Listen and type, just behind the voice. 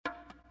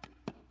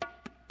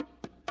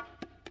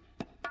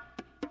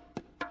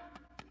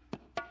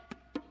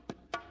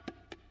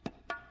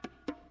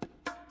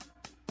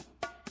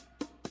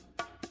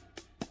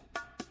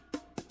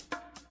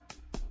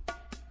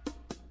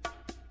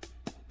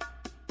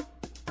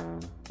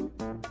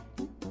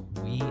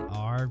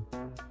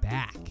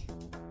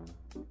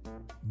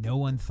No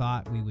one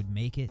thought we would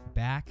make it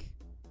back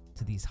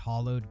to these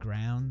hallowed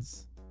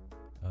grounds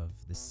of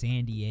the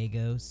San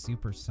Diego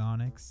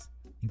Supersonics,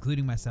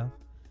 including myself.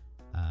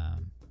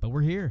 But we're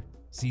here,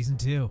 season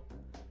 2.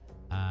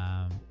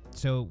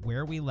 So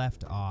where we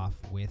left off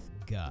with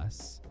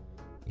Gus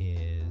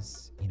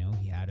is,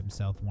 he had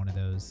himself one of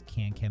those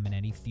Can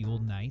Kemenetti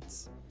fueled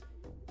nights.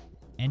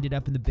 Ended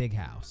up in the big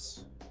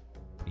house.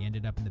 He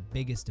ended up in the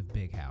biggest of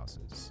big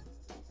houses,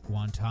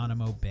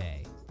 Guantanamo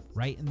Bay.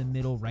 Right in the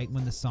middle, right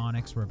when the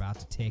Sonics were about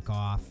to take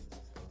off.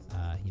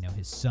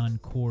 His son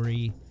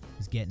Corey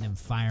was getting him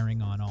firing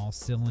on all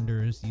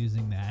cylinders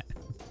using that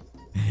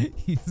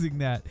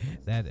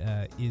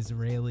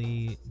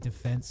Israeli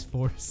Defense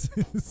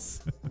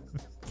Forces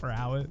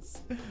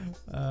prowess.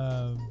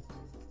 So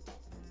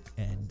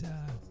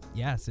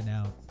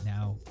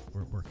now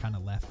we're kind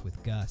of left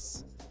with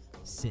Gus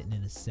sitting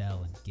in a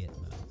cell in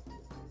Gitmo.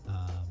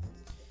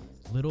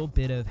 Little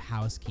bit of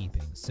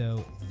housekeeping.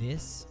 So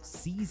this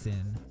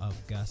season of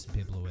Gus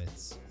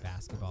Biblowitz,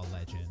 basketball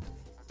legend,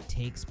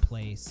 takes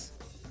place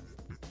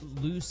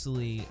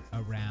loosely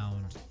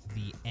around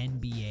the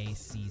NBA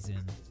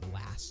season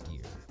last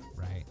year,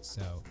 right?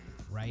 So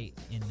right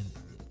in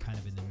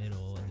the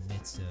middle, in the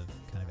midst of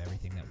kind of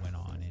everything that went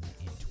on in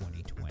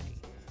 2020.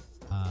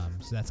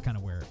 So that's kind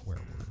of where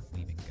we're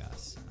leaving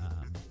Gus.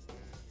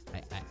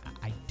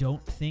 I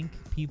don't think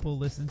people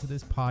listen to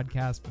this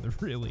podcast for the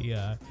really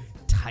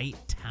tight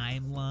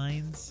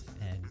timelines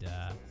and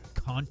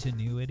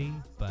continuity,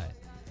 but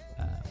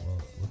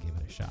we'll give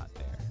it a shot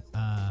there.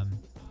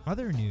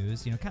 Other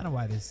news, kind of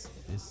why this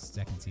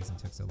second season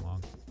took so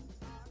long.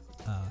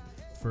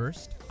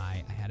 First,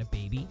 I had a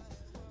baby.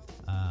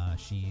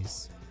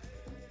 She's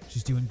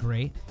doing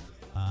great,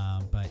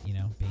 but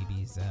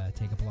babies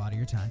take up a lot of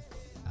your time.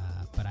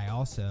 But I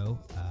also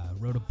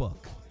wrote a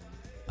book.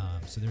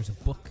 So there's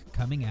a book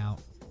coming out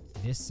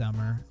this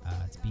summer.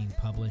 It's being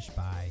published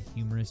by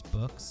Humorous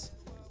Books.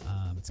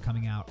 It's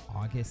coming out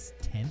August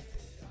 10th,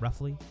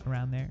 roughly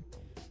around there.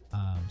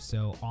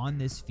 So on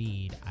this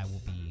feed, I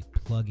will be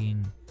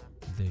plugging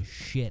the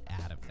shit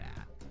out of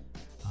that.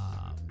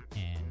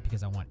 And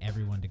because I want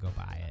everyone to go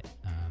buy it.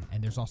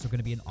 And there's also going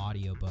to be an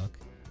audiobook.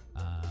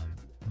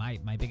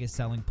 My biggest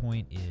selling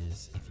point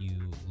is if you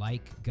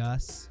like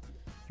Gus,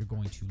 you're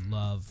going to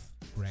love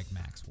Greg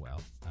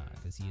Maxwell,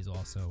 because he is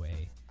also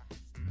a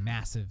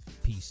massive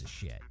piece of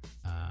shit.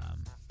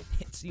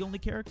 It's the only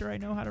character I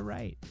know how to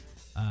write.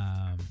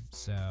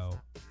 So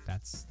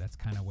that's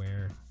kind of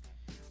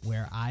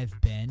where I've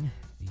been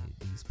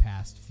these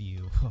past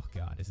few, oh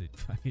God, is it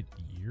fucking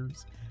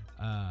years?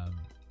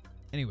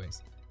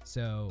 Anyways,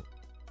 so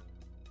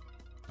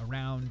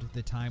around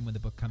the time when the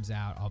book comes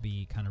out, I'll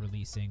be kind of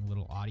releasing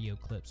little audio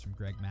clips from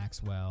Greg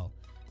Maxwell,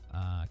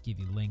 give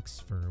you links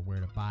for where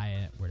to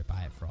buy it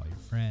for all your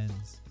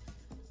friends,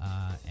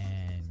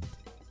 and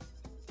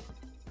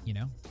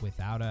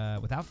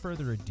without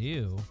further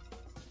ado,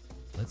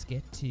 let's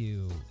get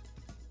to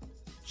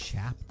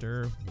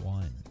chapter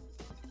 1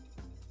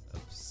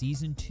 of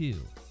season 2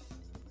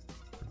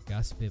 for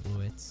Gus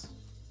Biblowitz,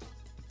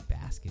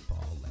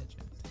 basketball legend.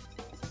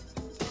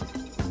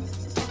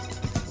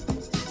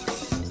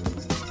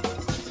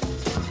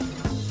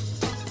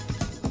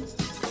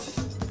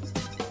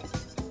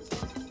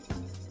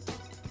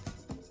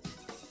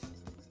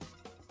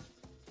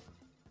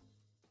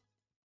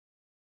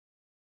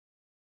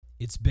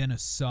 It's been a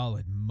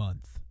solid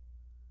month.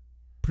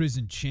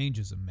 Prison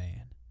changes a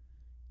man.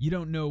 You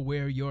don't know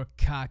where your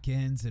cock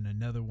ends and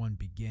another one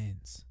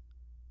begins.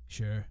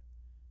 Sure,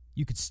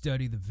 you could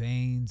study the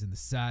veins and the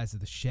size of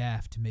the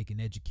shaft to make an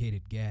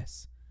educated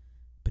guess.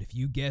 But if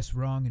you guess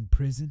wrong in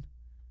prison,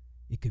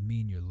 it could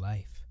mean your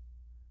life.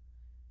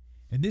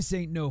 And this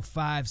ain't no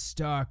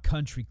 5-star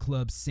country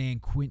club San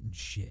Quentin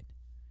shit.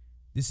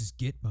 This is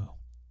Gitmo,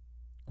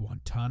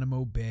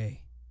 Guantanamo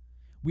Bay.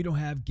 We don't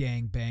have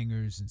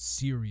gangbangers and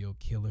serial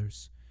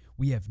killers.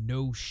 We have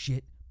no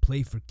shit,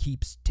 play for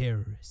keeps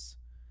terrorists.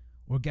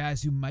 Or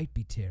guys who might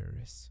be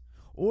terrorists.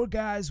 Or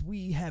guys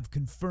we have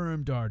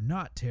confirmed are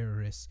not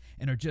terrorists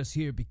and are just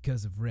here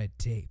because of red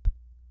tape.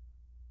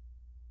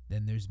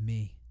 Then there's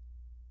me,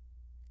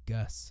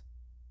 Gus,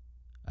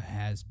 a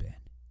has-been,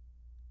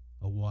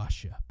 a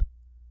wash-up,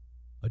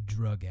 a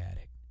drug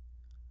addict,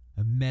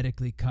 a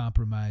medically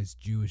compromised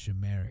Jewish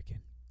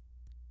American,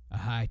 a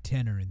high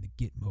tenor in the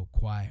Gitmo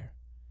choir.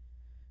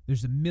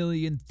 There's a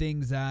million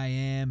things I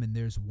am, and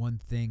there's one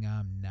thing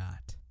I'm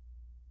not.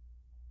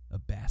 A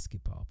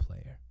basketball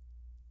player.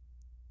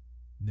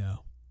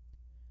 No.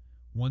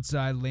 Once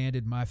I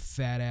landed my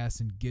fat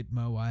ass in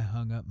Gitmo, I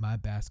hung up my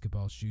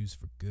basketball shoes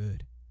for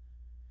good.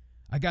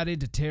 I got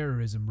into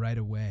terrorism right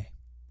away.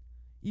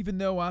 Even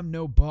though I'm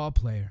no ball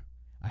player,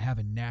 I have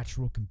a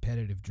natural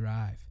competitive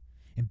drive,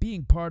 and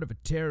being part of a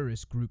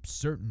terrorist group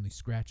certainly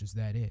scratches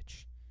that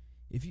itch.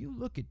 If you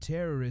look at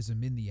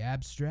terrorism in the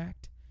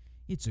abstract,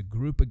 it's a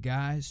group of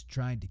guys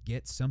trying to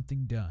get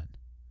something done.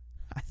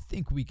 I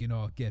think we can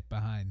all get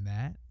behind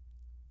that.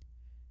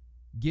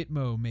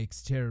 Gitmo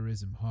makes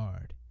terrorism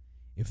hard.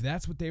 If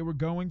that's what they were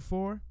going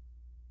for,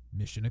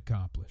 mission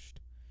accomplished.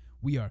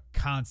 We are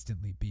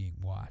constantly being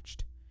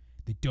watched.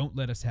 They don't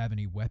let us have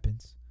any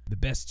weapons. The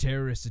best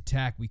terrorist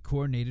attack we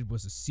coordinated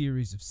was a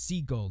series of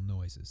seagull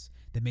noises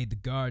that made the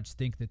guards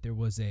think that there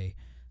was a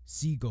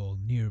seagull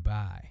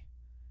nearby.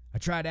 I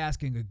tried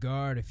asking a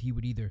guard if he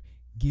would either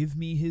give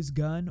me his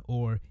gun,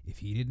 or if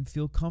he didn't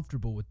feel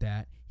comfortable with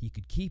that, he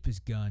could keep his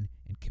gun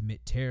and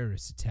commit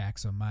terrorist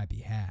attacks on my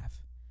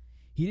behalf.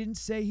 He didn't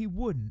say he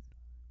wouldn't,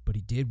 but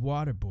he did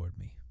waterboard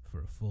me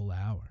for a full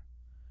hour.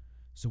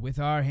 So with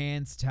our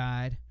hands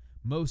tied,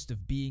 most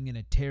of being in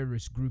a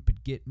terrorist group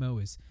at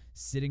Gitmo is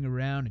sitting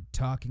around and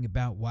talking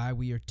about why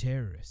we are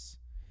terrorists.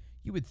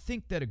 You would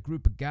think that a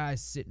group of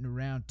guys sitting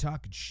around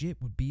talking shit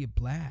would be a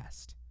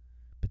blast.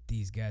 But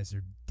these guys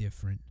are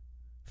different.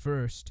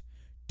 First,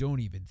 don't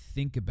even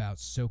think about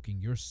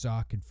soaking your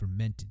sock in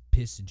fermented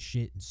piss and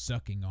shit and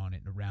sucking on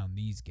it around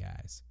these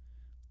guys.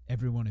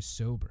 Everyone is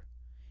sober,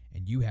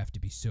 and you have to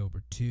be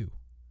sober too.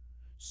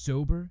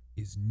 Sober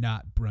is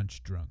not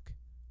brunch drunk.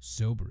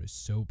 Sober is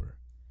sober.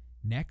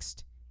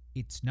 Next,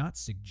 it's not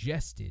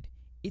suggested,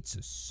 it's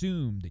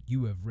assumed that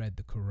you have read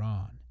the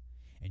Quran,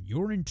 and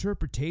your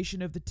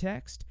interpretation of the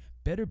text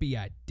better be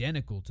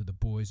identical to the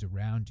boys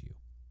around you.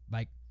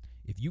 Like,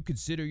 if you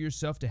consider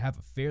yourself to have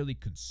a fairly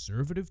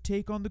conservative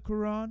take on the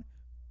Quran,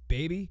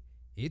 baby,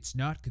 it's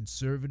not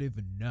conservative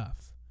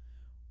enough.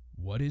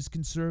 What is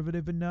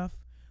conservative enough?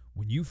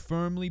 When you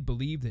firmly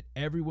believe that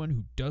everyone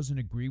who doesn't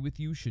agree with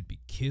you should be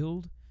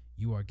killed,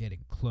 you are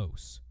getting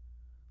close.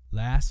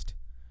 Last,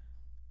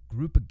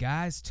 group of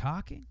guys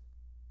talking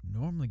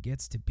normally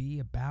gets to be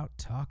about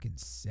talking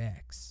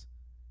sex,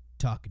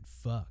 talking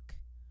fuck,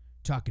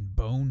 talking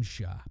bone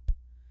shop.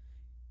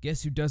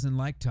 Guess who doesn't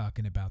like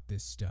talking about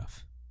this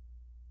stuff?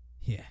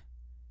 Yeah,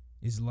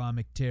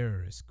 Islamic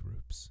terrorist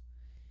groups.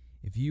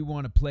 If you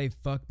want to play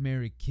fuck,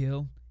 marry,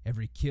 kill,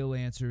 every kill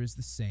answer is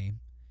the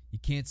same. You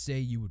can't say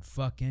you would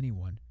fuck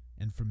anyone,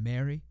 and for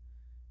marry,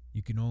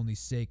 you can only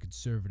say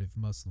conservative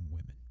Muslim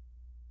women.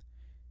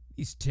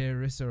 These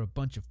terrorists are a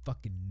bunch of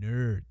fucking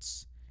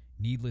nerds.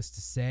 Needless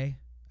to say,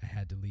 I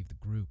had to leave the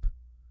group.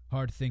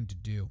 Hard thing to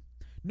do.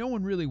 No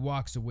one really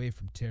walks away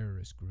from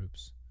terrorist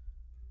groups.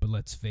 But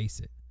let's face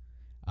it,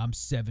 I'm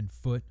 7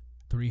 foot,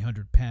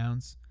 300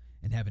 pounds,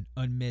 and have an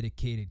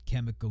unmedicated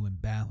chemical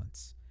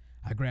imbalance.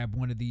 I grabbed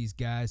one of these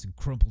guys and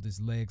crumpled his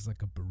legs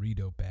like a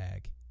burrito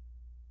bag.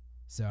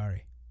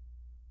 Sorry,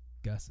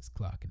 Gus is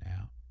clocking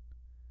out.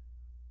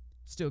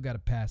 Still gotta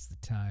pass the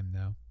time,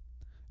 though.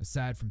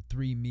 Aside from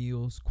 3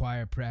 meals,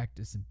 choir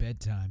practice, and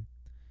bedtime,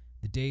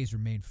 the days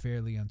remain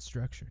fairly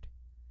unstructured.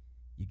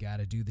 You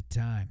gotta do the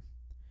time.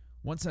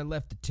 Once I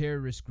left the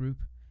terrorist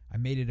group, I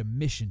made it a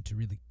mission to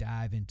really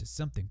dive into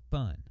something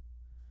fun.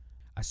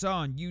 I saw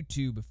on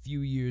YouTube a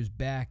few years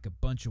back a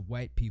bunch of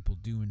white people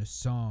doing a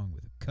song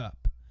with a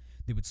cup.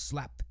 They would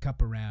slap the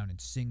cup around and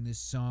sing this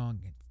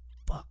song, and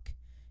fuck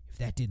if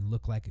that didn't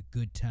look like a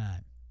good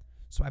time.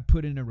 So I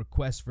put in a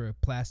request for a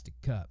plastic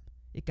cup.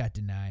 It got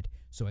denied,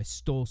 so I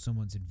stole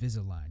someone's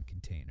Invisalign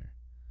container.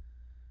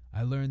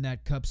 I learned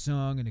that cup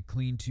song in a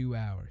clean 2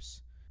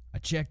 hours. I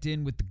checked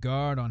in with the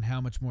guard on how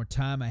much more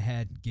time I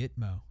had in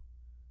Gitmo,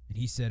 and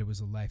he said it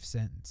was a life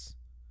sentence.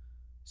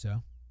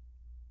 So,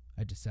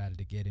 I decided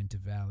to get into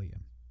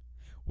Valium.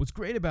 What's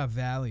great about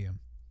Valium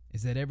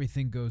is that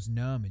everything goes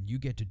numb and you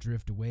get to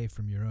drift away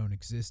from your own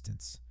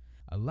existence.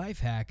 A life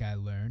hack I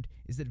learned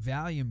is that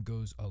Valium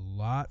goes a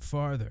lot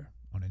farther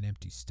on an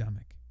empty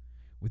stomach.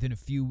 Within a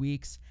few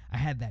weeks, I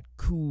had that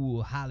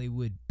cool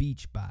Hollywood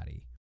beach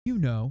body. You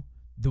know,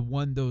 the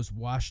one those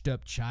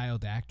washed-up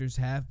child actors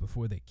have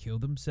before they kill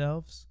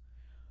themselves.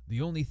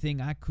 The only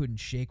thing I couldn't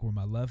shake were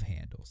my love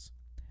handles.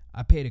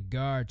 I paid a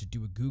guard to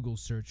do a Google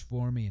search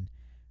for me, and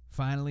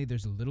finally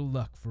there's a little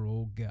luck for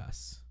old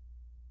Gus.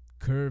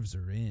 Curves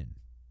are in.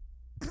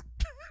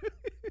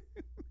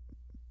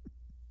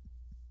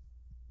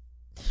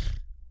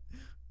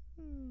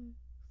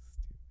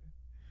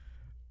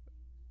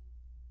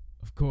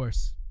 Of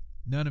course,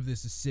 none of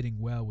this is sitting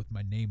well with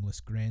my nameless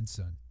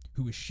grandson,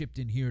 who was shipped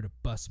in here to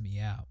bust me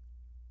out.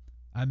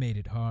 I made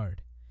it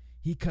hard.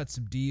 He cut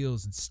some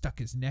deals and stuck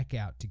his neck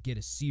out to get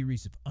a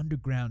series of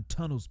underground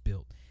tunnels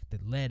built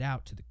that led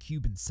out to the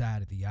Cuban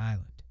side of the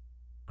island.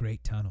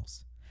 Great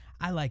tunnels.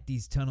 I like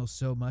these tunnels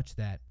so much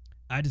that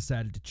I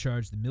decided to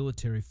charge the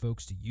military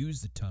folks to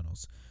use the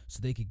tunnels so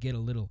they could get a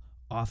little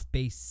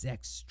off-base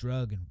sex,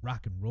 drug, and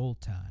rock and roll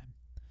time.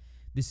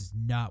 This is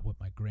not what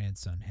my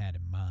grandson had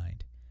in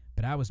mind,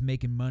 but I was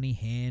making money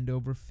hand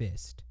over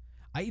fist.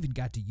 I even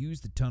got to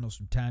use the tunnels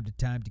from time to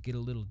time to get a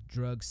little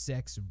drug,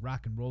 sex, and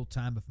rock and roll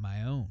time of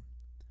my own.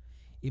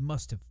 It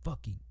must have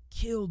fucking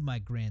killed my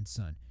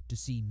grandson to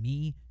see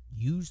me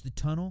use the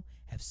tunnel,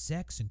 have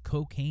sex and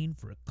cocaine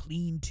for a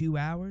clean 2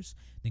 hours,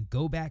 then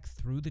go back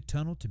through the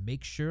tunnel to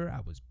make sure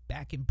I was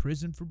back in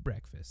prison for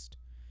breakfast.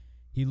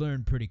 He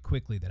learned pretty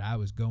quickly that I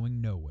was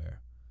going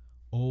nowhere.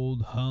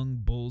 Old hung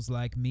bulls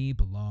like me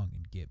belong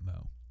in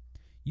Gitmo.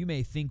 You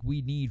may think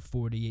we need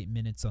 48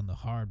 minutes on the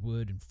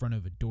hardwood in front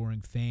of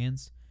adoring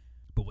fans,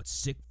 but what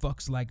sick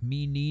fucks like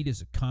me need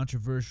is a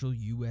controversial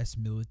U.S.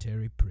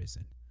 military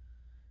prison.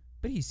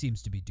 but he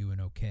seems to be doing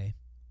okay.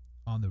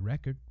 On the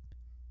record,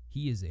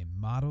 he is a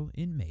model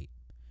inmate,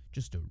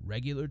 just a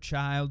regular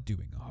child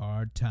doing a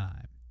hard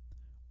time.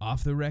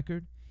 Off the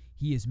record,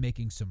 he is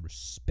making some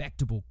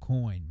respectable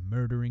coin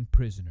murdering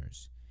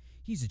prisoners.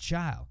 He's a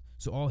child,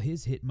 so all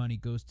his hit money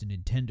goes to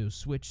Nintendo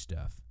Switch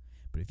stuff.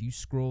 But if you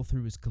scroll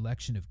through his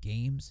collection of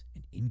games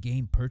and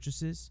in-game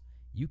purchases,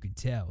 you can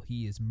tell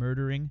he is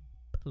murdering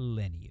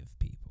plenty of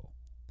people.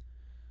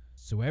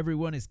 So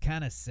everyone is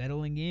kind of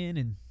settling in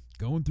and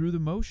going through the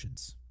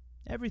motions.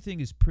 Everything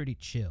is pretty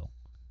chill.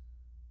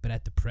 But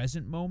at the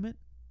present moment,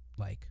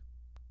 like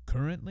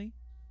currently,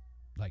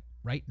 like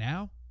right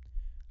now,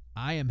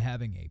 I am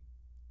having a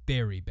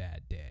very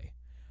bad day.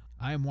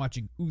 I am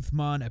watching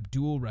Uthman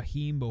Abdul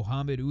Rahim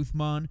Mohammed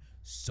Uthman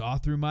saw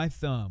through my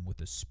thumb with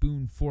a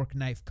spoon fork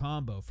knife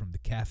combo from the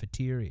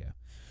cafeteria.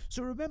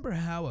 So remember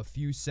how a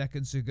few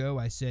seconds ago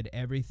I said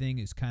everything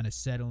is kind of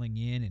settling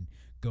in and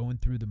going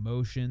through the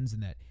motions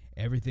and that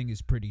everything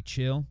is pretty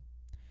chill?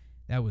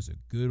 That was a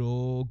good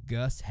old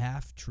Gus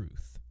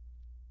half-truth.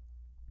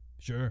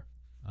 Sure,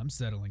 I'm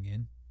settling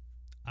in.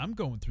 I'm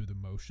going through the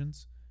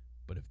motions.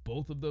 But if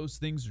both of those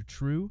things are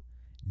true,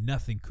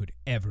 nothing could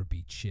ever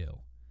be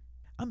chill.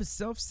 I'm a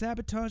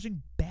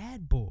self-sabotaging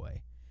bad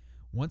boy.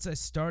 Once I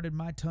started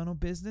my tunnel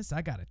business,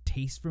 I got a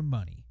taste for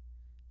money,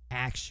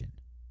 action,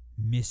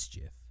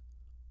 mischief,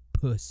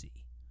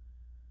 pussy.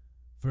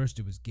 First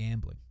it was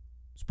gambling,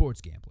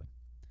 sports gambling.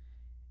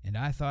 And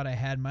I thought I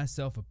had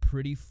myself a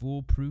pretty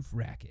foolproof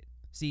racket.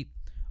 See,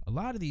 a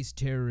lot of these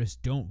terrorists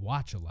don't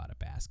watch a lot of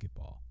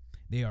basketball.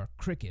 They are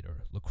cricket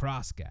or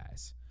lacrosse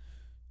guys.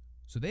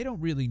 So they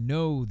don't really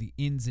know the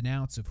ins and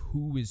outs of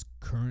who is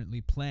currently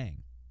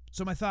playing.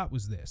 So my thought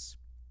was this: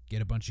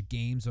 get a bunch of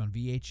games on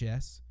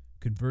VHS,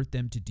 convert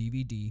them to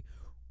DVD,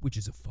 which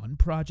is a fun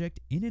project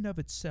in and of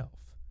itself,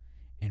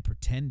 and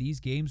pretend these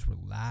games were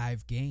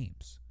live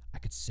games. I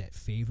could set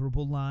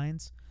favorable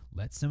lines,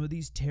 let some of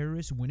these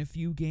terrorists win a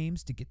few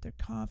games to get their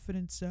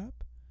confidence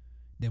up.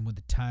 Then when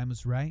the time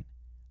was right,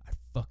 I'd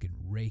fucking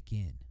rake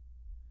in.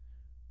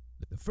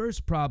 The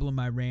first problem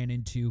I ran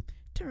into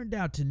turned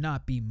out to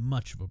not be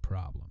much of a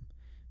problem.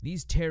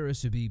 These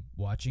terrorists would be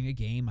watching a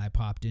game I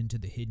popped into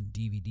the hidden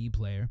DVD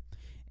player,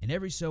 and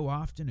every so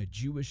often a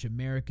Jewish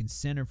American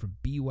center from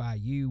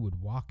BYU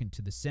would walk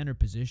into the center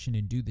position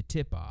and do the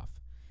tip-off.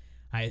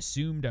 I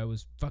assumed I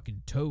was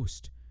fucking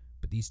toast,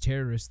 but these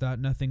terrorists thought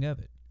nothing of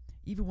it.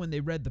 Even when they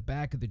read the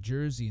back of the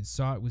jersey and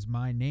saw it was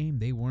my name,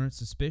 they weren't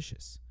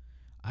suspicious.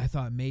 I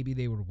thought maybe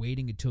they were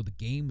waiting until the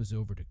game was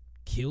over to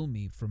kill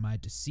me for my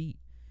deceit.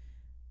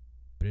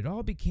 But it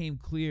all became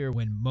clear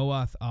when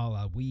Moath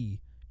al-Awi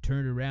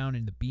turned around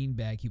in the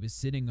beanbag he was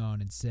sitting on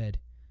and said,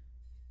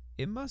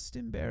 "It must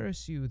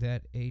embarrass you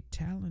that a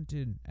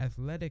talented,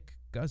 athletic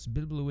Gus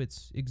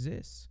Biblowitz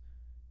exists."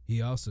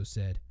 He also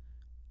said,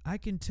 "I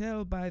can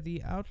tell by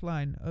the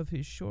outline of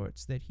his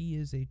shorts that he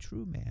is a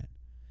true man,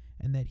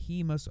 and that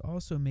he must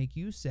also make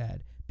you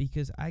sad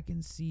because I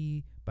can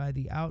see by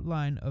the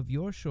outline of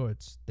your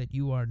shorts that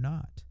you are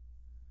not."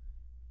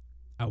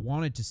 I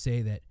wanted to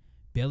say that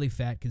belly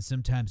fat can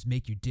sometimes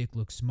make your dick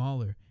look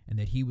smaller and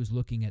that he was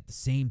looking at the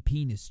same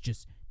penis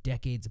just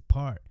decades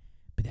apart,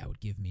 but that would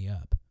give me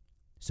up.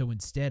 So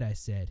instead I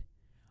said,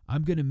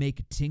 "I'm going to make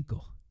a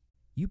tinkle.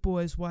 You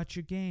boys watch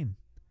your game."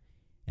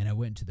 And I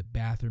went into the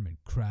bathroom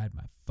and cried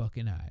my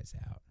fucking eyes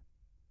out.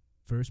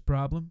 First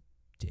problem,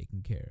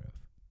 taken care of.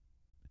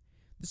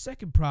 The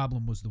second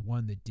problem was the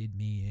one that did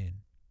me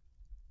in.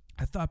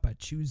 I thought by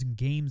choosing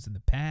games in the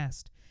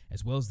past,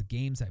 as well as the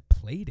games I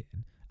played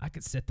in, I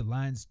could set the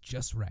lines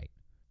just right.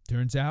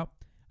 Turns out,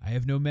 I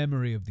have no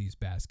memory of these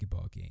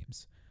basketball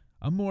games.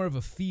 I'm more of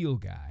a feel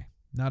guy,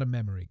 not a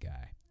memory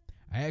guy.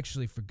 I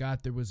actually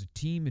forgot there was a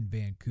team in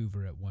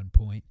Vancouver at one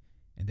point,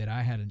 and that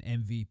I had an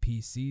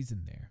MVP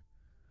season there.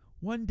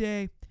 One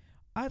day,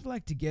 I'd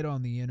like to get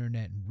on the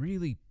internet and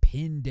really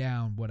pin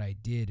down what I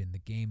did in the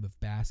game of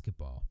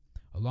basketball,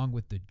 along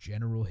with the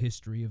general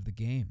history of the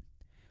game.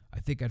 I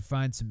think I'd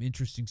find some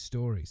interesting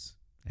stories,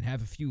 and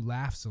have a few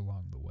laughs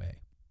along the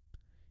way.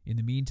 In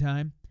the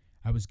meantime,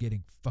 I was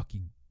getting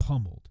fucking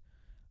pummeled.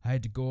 I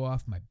had to go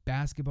off my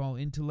basketball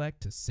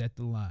intellect to set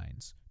the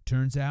lines.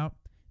 Turns out,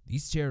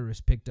 these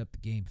terrorists picked up the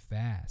game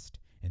fast,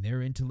 and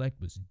their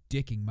intellect was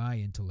dicking my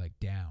intellect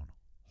down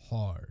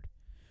hard.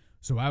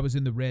 So I was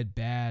in the red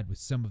bad with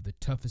some of the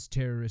toughest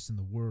terrorists in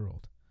the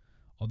world.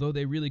 Although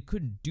they really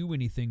couldn't do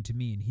anything to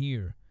me in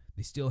here,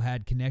 they still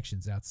had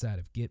connections outside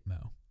of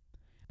Gitmo.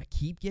 I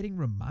keep getting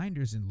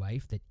reminders in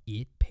life that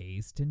it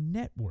pays to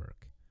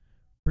network.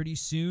 Pretty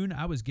soon,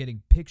 I was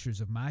getting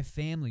pictures of my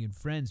family and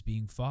friends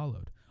being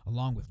followed,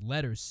 along with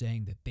letters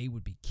saying that they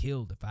would be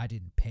killed if I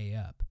didn't pay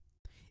up.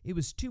 It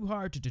was too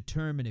hard to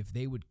determine if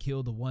they would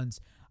kill the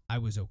ones I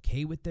was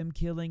okay with them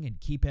killing and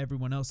keep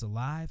everyone else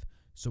alive,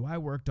 so I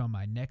worked on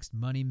my next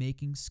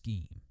money-making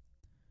scheme.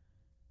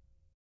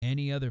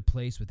 Any other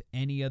place with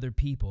any other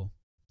people,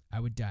 I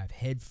would dive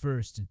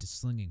headfirst into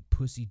slinging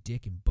pussy,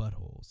 dick, and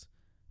buttholes,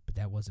 but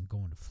that wasn't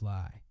going to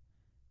fly.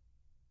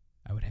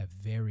 I would have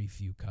very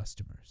few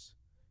customers.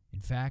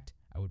 In fact,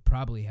 I would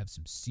probably have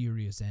some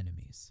serious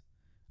enemies.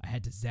 I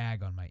had to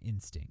zag on my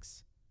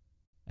instincts.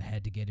 I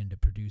had to get into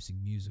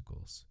producing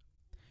musicals.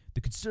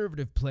 The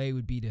conservative play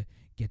would be to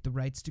get the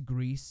rights to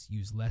Grease,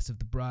 use less of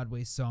the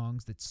Broadway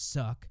songs that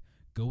suck,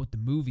 go with the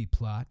movie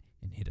plot,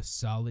 and hit a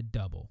solid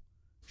double.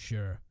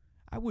 Sure,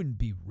 I wouldn't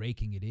be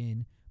raking it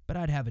in, but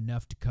I'd have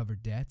enough to cover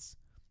debts.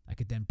 I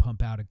could then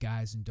pump out a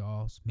Guys and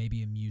Dolls,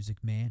 maybe a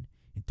Music Man.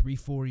 In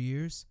 3-4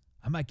 years,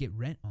 I might get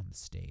Rent on the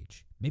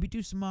stage, maybe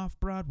do some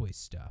off-Broadway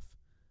stuff.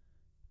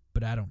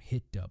 But I don't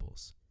hit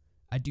doubles.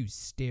 I do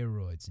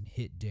steroids and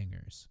hit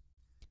dingers.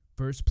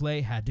 First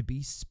play had to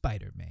be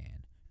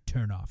Spider-Man,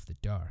 Turn Off the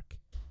Dark.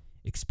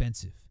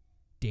 Expensive,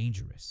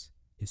 dangerous,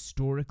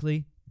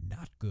 historically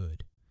not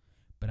good.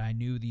 But I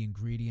knew the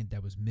ingredient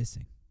that was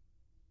missing.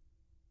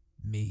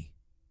 Me.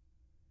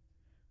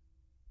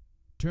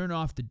 Turn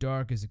Off the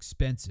Dark is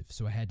expensive,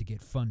 so I had to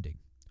get funding.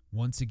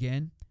 Once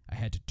again, I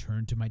had to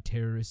turn to my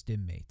terrorist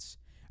inmates.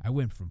 I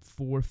went from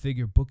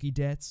 4-figure bookie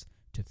debts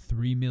to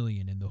 $3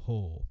 million in the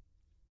hole.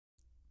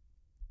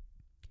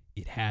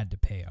 It had to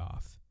pay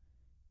off.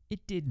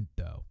 It didn't,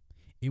 though.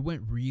 It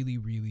went really,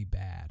 really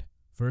bad.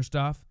 First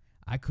off,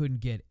 I couldn't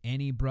get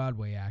any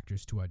Broadway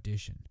actors to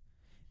audition.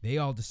 They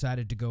all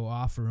decided to go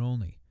offer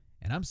only.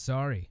 And I'm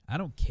sorry, I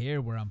don't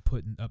care where I'm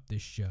putting up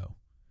this show.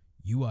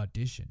 You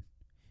audition.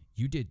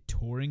 You did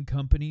Touring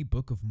Company,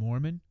 Book of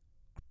Mormon?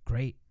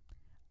 Great.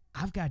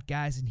 I've got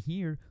guys in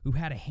here who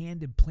had a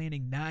hand in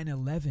planning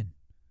 9/11.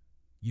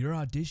 You're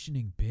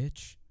auditioning,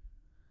 bitch.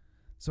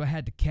 So I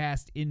had to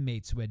cast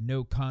inmates who had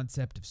no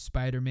concept of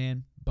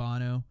Spider-Man,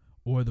 Bono,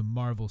 or the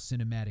Marvel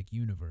Cinematic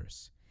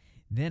Universe.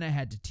 Then I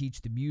had to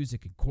teach the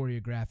music and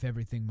choreograph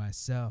everything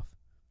myself.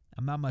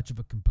 I'm not much of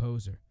a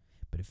composer,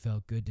 but it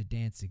felt good to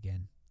dance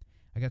again.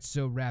 I got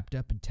so wrapped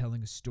up in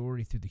telling a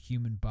story through the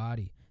human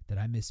body that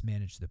I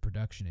mismanaged the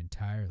production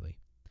entirely.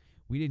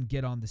 We didn't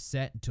get on the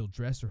set until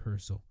dress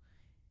rehearsal,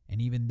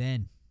 and even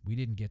then, we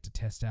didn't get to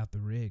test out the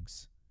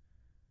rigs.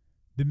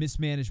 The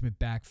mismanagement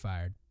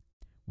backfired.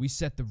 We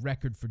set the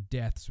record for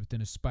deaths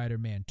within a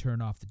Spider-Man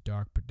Turn Off the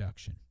Dark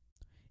production.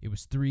 It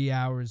was 3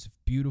 hours of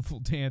beautiful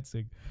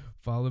dancing,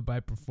 followed by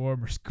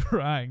performers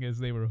crying as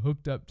they were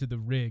hooked up to the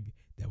rig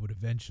that would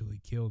eventually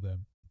kill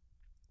them.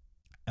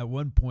 At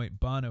one point,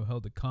 Bono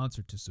held a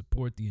concert to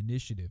support the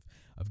initiative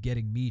of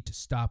getting me to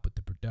stop with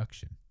the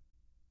production.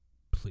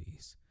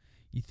 Please,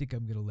 you think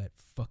I'm going to let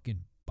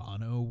fucking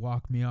Bono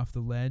walk me off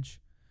the ledge?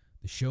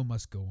 The show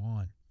must go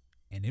on,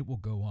 and it will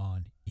go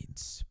on in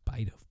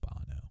spite of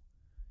Bono.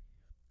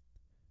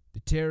 The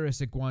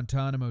terrorists at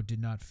Guantanamo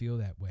did not feel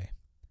that way.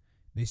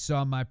 They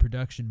saw my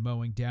production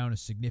mowing down a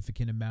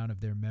significant amount of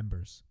their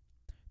members.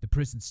 The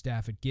prison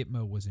staff at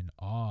Gitmo was in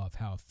awe of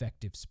how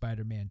effective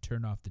Spider-Man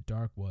Turn Off the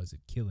Dark was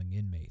at killing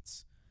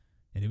inmates.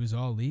 And it was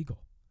all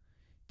legal.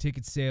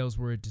 Ticket sales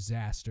were a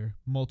disaster.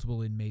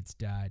 Multiple inmates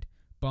died.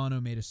 Bono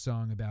made a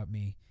song about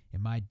me,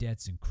 and my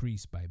debts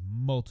increased by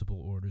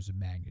multiple orders of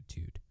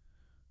magnitude.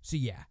 So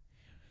yeah,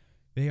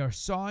 they are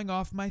sawing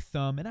off my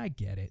thumb, and I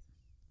get it.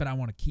 But I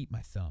want to keep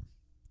my thumb.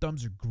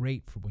 Thumbs are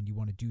great for when you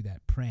want to do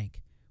that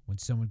prank. When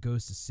someone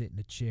goes to sit in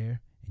a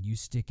chair, and you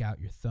stick out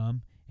your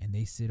thumb, and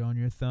they sit on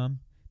your thumb,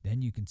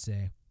 then you can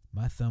say,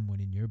 my thumb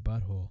went in your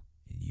butthole,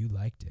 and you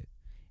liked it.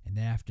 And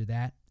then after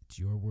that, it's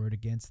your word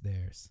against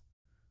theirs.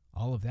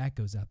 All of that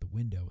goes out the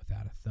window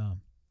without a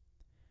thumb.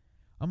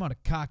 I'm on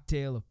a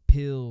cocktail of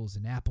pills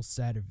and apple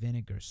cider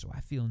vinegar, so I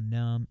feel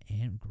numb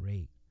and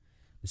great.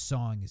 The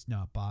sawing is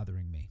not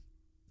bothering me.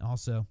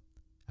 Also,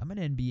 I'm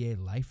an NBA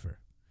lifer.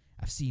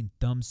 I've seen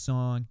thumb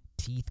sawing,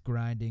 teeth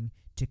grinding,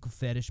 tickle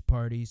fetish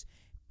parties,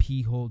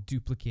 pee hole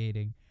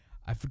duplicating.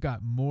 I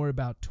forgot more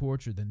about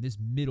torture than this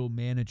middle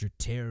manager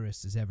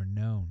terrorist has ever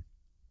known.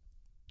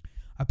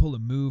 I pull a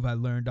move I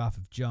learned off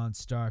of John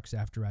Starks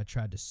after I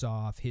tried to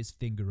saw off his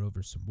finger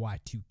over some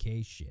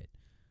Y2K shit.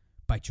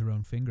 Bite your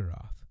own finger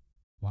off.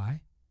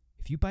 Why?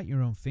 If you bite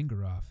your own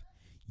finger off,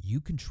 you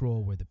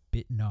control where the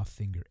bitten off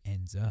finger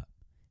ends up.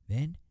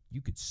 Then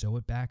you could sew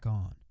it back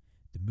on.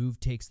 The move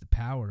takes the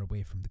power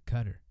away from the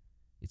cutter.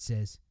 It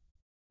says,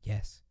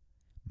 yes,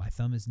 my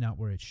thumb is not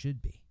where it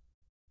should be,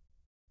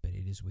 but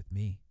it is with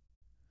me.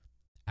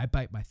 I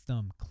bite my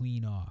thumb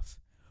clean off.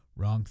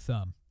 Wrong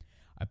thumb.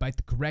 I bite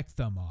the correct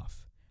thumb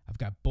off. I've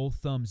got both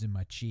thumbs in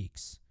my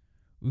cheeks.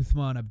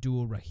 Uthman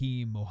Abdul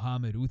Rahim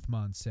Mohammed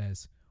Uthman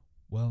says,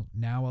 well,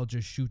 now I'll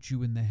just shoot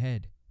you in the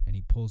head, and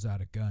he pulls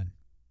out a gun.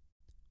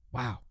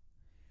 Wow.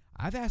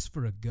 I've asked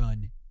for a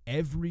gun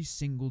every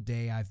single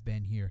day I've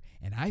been here,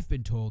 and I've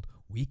been told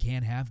we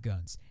can't have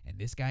guns, and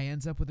this guy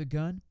ends up with a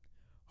gun?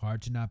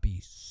 Hard to not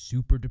be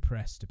super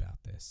depressed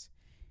about this.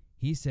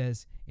 He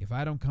says if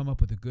I don't come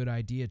up with a good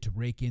idea to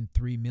rake in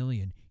 $3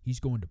 million, he's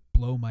going to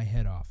blow my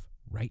head off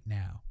right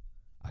now.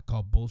 I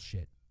call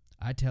bullshit.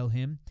 I tell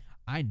him,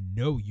 I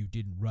know you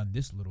didn't run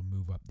this little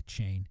move up the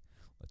chain.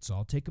 Let's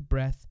all take a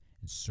breath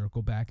and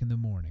circle back in the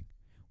morning.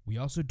 We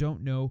also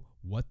don't know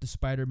what the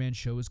Spider-Man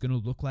show is going to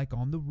look like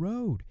on the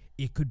road.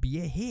 It could be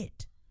a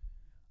hit.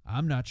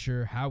 I'm not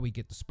sure how we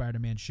get the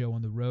Spider-Man show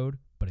on the road,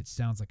 but it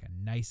sounds like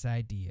a nice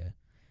idea.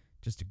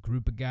 Just a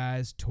group of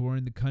guys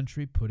touring the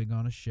country putting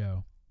on a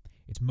show.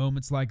 It's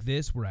moments like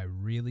this where I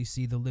really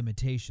see the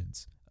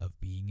limitations of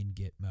being in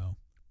Gitmo.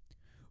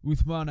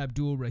 Uthman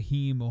Abdul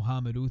Rahim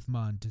Mohammed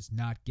Uthman does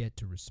not get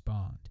to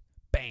respond.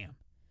 Bam!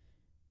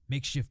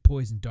 Makeshift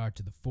poison dart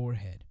to the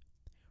forehead.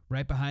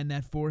 Right behind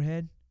that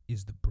forehead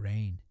is the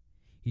brain.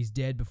 He's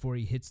dead before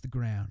he hits the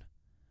ground.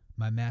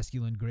 My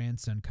masculine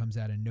grandson comes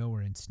out of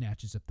nowhere and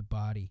snatches up the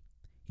body.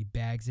 He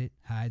bags it,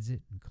 hides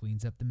it, and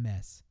cleans up the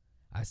mess.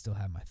 I still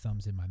have my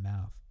thumbs in my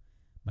mouth.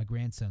 My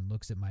grandson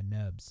looks at my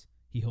nubs.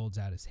 He holds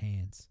out his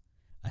hands.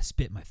 I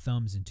spit my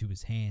thumbs into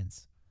his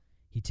hands.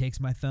 He takes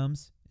my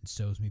thumbs and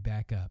sews me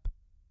back up.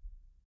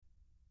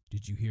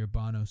 Did you hear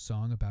Bono's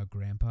song about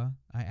Grandpa?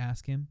 I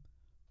ask him.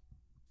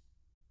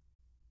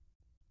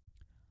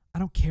 I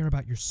don't care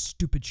about your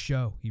stupid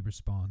show, he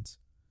responds.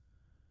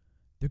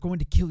 They're going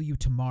to kill you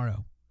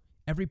tomorrow.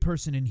 Every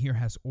person in here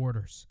has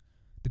orders.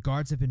 The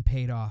guards have been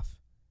paid off.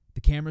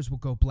 The cameras will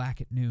go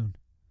black at noon.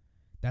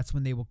 That's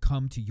when they will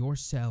come to your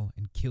cell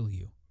and kill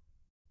you.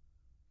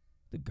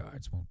 The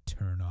guards won't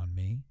turn on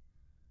me.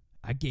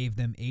 I gave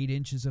them 8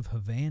 inches of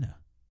Havana.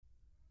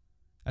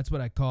 That's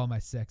what I call my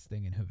sex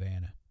thing in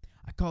Havana.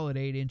 I call it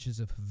 8 inches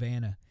of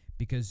Havana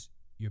because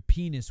your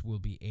penis will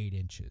be 8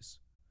 inches.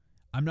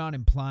 I'm not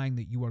implying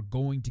that you are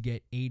going to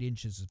get 8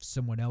 inches of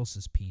someone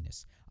else's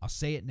penis. I'll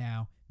say it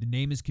now. The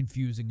name is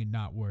confusing and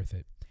not worth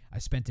it. I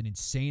spent an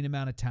insane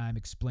amount of time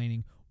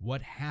explaining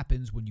what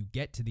happens when you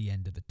get to the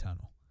end of the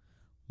tunnel.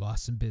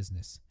 Lost some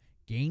business.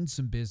 Gained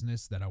some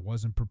business that I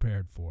wasn't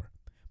prepared for.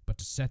 But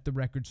to set the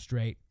record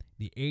straight,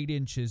 the 8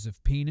 inches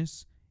of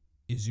penis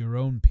is your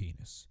own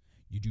penis.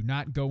 You do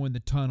not go in the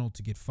tunnel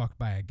to get fucked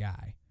by a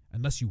guy,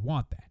 unless you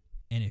want that.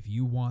 And if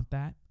you want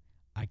that,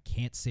 I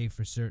can't say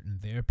for certain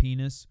their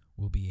penis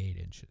will be 8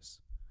 inches.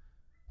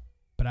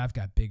 But I've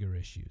got bigger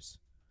issues.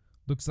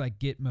 Looks like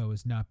Gitmo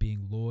is not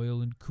being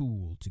loyal and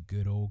cool to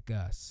good old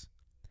Gus.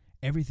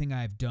 Everything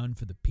I have done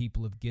for the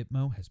people of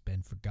Gitmo has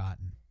been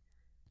forgotten.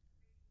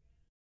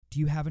 Do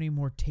you have any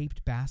more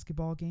taped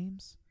basketball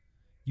games?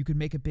 You could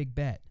make a big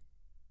bet.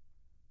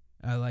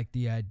 I like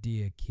the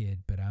idea,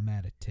 kid, but I'm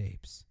out of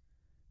tapes.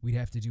 We'd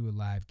have to do a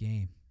live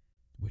game,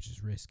 which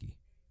is risky.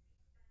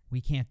 We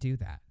can't do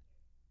that.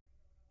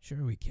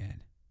 Sure we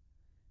can.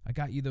 I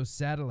got you those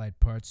satellite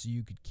parts so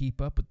you could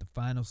keep up with the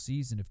final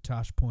season of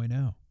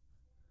Tosh.0.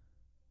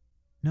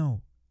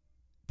 No,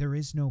 there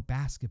is no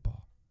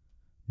basketball.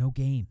 No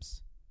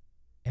games.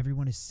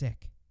 Everyone is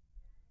sick.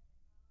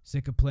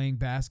 Sick of playing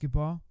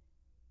basketball?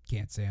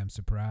 Can't say I'm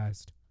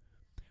surprised.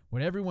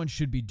 What everyone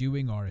should be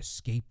doing are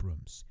escape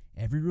rooms.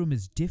 Every room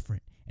is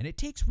different, and it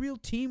takes real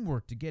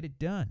teamwork to get it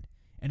done.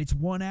 And it's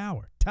 1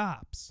 hour,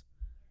 tops.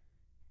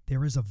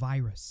 There is a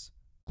virus.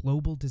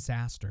 Global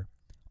disaster.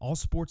 All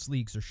sports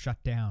leagues are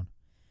shut down.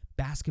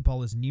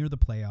 Basketball is near the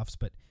playoffs,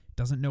 but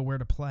doesn't know where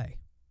to play.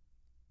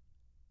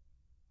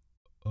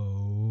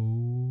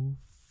 Oh,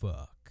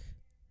 fuck.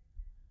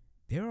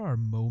 There are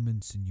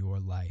moments in your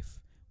life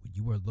when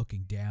you are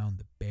looking down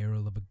the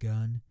barrel of a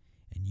gun,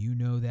 and you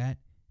know that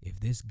if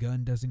this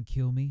gun doesn't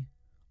kill me,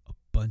 a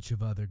bunch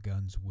of other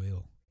guns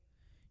will.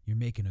 You're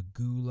making a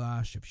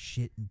goulash of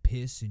shit and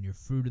piss in your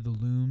Fruit of the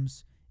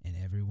Looms, and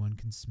everyone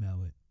can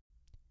smell it.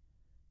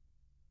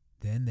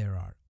 Then there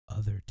are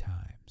other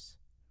times.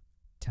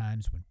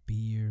 Times when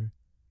beer,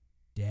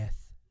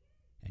 death,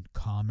 and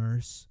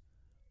commerce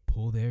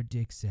pull their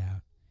dicks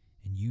out,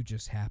 and you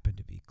just happen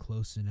to be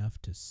close enough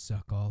to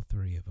suck all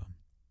 3 of them.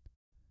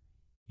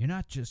 You're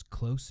not just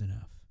close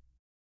enough.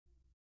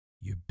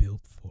 You're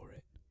built for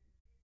it.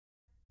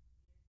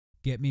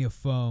 Get me a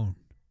phone,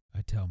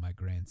 I tell my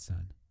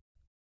grandson.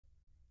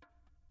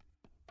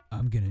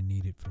 I'm gonna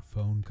need it for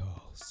phone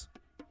calls.